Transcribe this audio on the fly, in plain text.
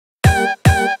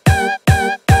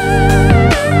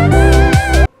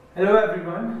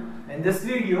In this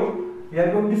video, we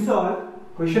are going to solve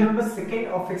question number 2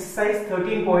 of exercise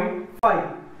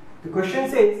 13.5. The question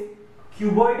says,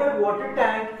 cuboidal water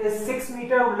tank is 6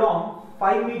 meter long,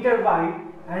 5 meter wide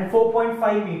and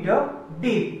 4.5 meter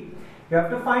deep. You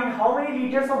have to find how many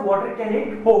liters of water can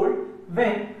it hold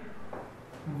when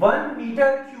 1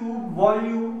 meter cube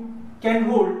volume can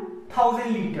hold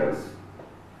 1000 liters.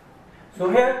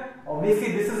 So here,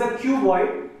 obviously this is a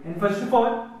cuboid, and first of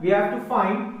all, we have to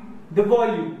find the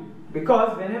volume,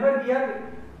 because whenever we are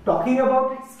talking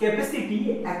about its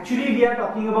capacity, actually we are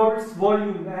talking about its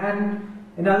volume. And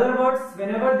in other words,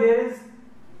 whenever there is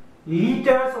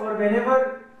liters or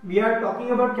whenever we are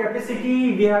talking about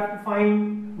capacity, we have to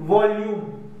find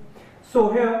volume. So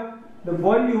here the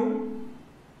volume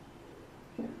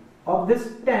of this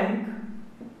tank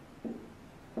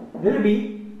will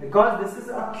be, because this is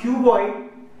a cuboid,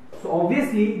 so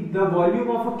obviously the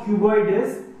volume of a cuboid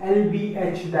is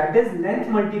LBH, that is length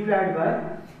multiplied by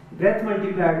breadth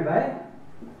multiplied by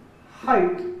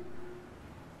height.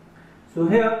 So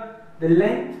here the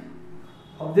length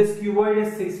of this cuboid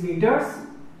is 6 meters,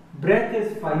 breadth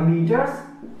is 5 meters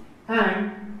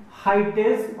and height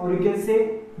is, or you can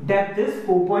say depth is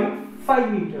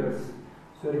 4.5 meters.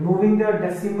 So removing the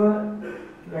decimal,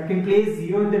 I can place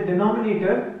 0 in the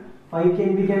denominator. 5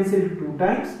 can be cancelled 2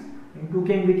 times and 2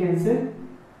 can be cancelled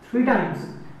 3 times.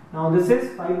 Now this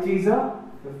is 5 3s are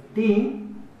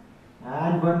 15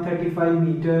 and 135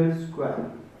 meters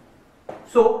square.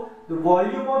 So the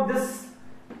volume of this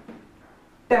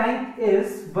tank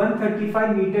is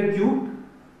 135 meter cubed.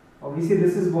 Obviously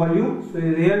this is volume, so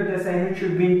here the assignment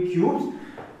should be in cubes,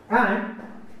 and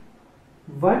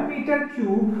 1 meter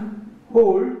cube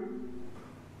hold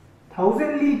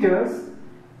 1000 liters.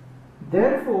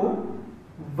 Therefore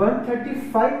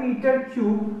 135 meter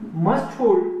cube must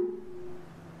hold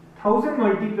 1000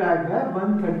 multiplied by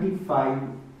 135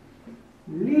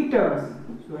 liters.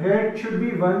 So here it should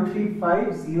be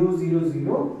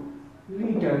 135000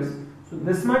 liters. So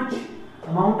this much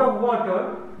amount of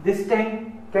water this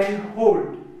tank can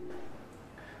hold.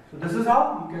 So this is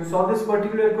how you can solve this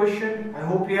particular question. I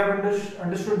hope you have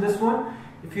understood this one.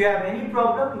 If you have any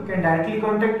problem, you can directly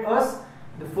contact us.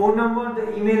 The phone number,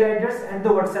 the email address and the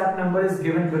WhatsApp number is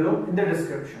given below in the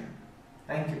description.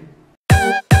 Thank you.